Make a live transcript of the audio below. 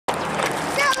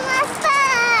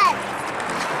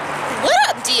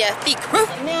DFB crew.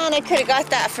 Man, I could have got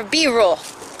that for B-roll.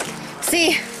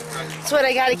 See, that's what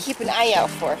I gotta keep an eye out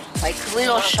for, like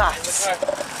little shots.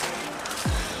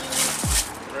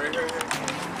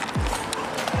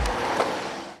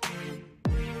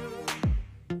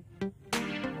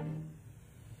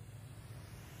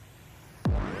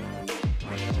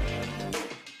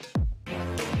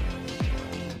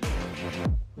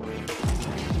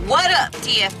 What up,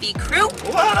 DFB crew?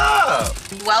 What up?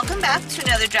 Welcome back to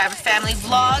another Driver Family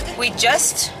vlog. We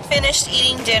just finished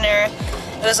eating dinner.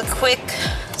 It was a quick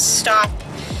stop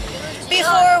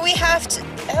before we have to.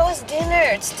 That was dinner.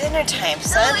 It's dinner time,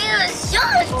 son.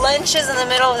 Lunch is in the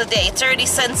middle of the day. It's already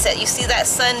sunset. You see that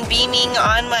sun beaming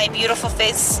on my beautiful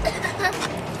face?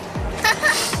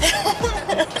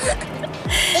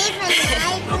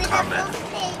 No comment.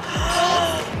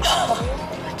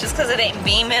 Just because it ain't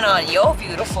beaming on your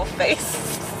beautiful face.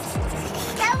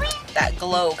 That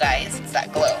glow, guys. It's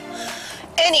that glow.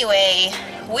 Anyway,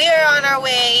 we are on our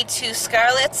way to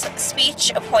Scarlett's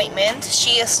speech appointment.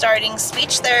 She is starting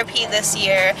speech therapy this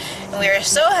year, and we are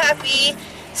so happy.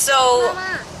 So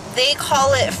they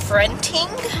call it fronting,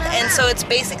 and so it's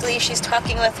basically she's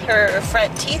talking with her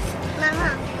front teeth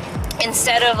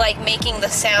instead of like making the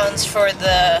sounds for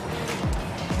the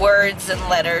words and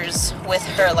letters with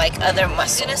her like other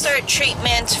muscles. She's gonna start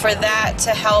treatment for that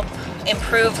to help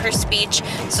improve her speech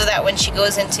so that when she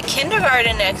goes into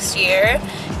kindergarten next year,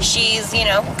 she's, you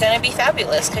know, gonna be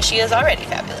fabulous because she is already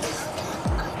fabulous.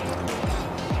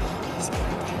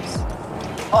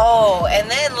 Oh, and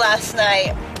then last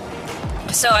night,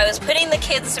 so I was putting the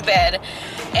kids to bed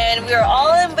and we were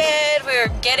all in bed, we were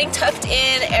getting tucked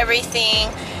in, everything.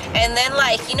 And then,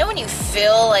 like, you know when you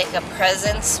feel like a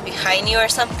presence behind you or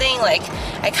something? Like,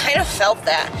 I kind of felt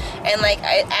that. And, like,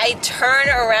 I turn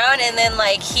around and then,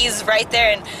 like, he's right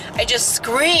there and I just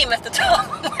scream at the top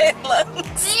of my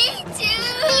lungs. Me too!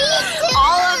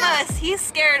 All of us. He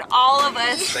scared all of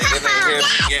us. They didn't hear me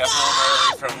get home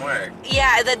early from work.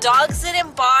 Yeah, the dogs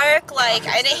didn't bark. Like,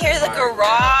 I didn't hear the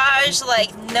garage.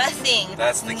 Like, nothing.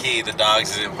 That's the key. The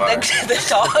dogs didn't bark. The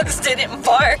dogs didn't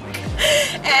bark.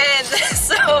 And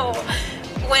so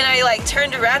when I like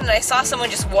turned around and I saw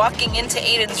someone just walking into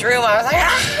Aiden's room, I was like,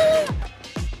 ah!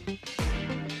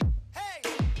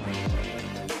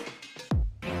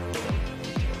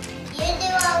 You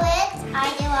do all it,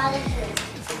 I do all the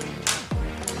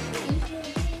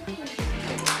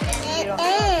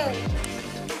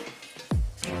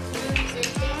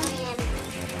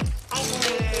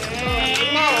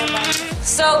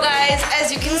So guys,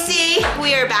 as you can see,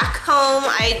 we are back home.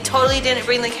 I totally didn't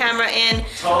bring the camera in.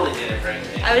 Totally didn't bring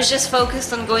it in. I was just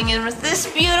focused on going in with this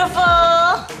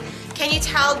beautiful. Can you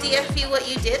tell DFB what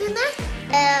you did in there?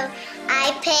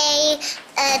 I play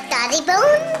a doggy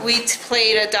bone. We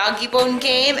played a doggy bone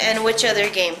game, and which other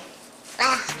game?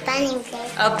 Bunny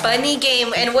game. A bunny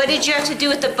game. And what did you have to do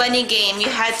with the bunny game? You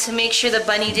had to make sure the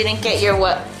bunny didn't get your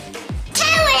what?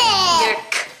 Carrot! Your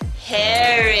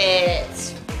carrot.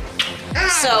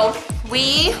 So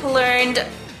we learned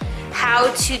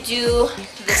how to do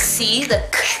the C, the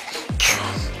K.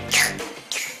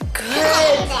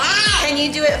 Good. Can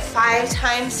you do it 5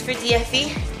 times for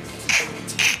DFB?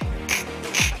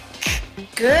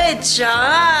 Good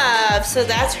job. So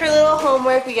that's her little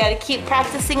homework. We gotta keep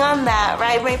practicing on that,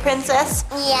 right, my princess?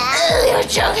 Yeah. You're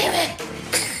joking me.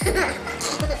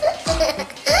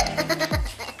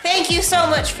 Thank you so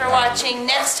much for watching.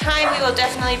 Next time we will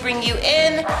definitely bring you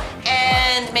in,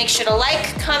 and make sure to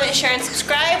like, comment, share, and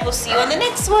subscribe. We'll see you on the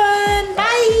next one.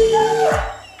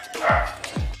 Bye.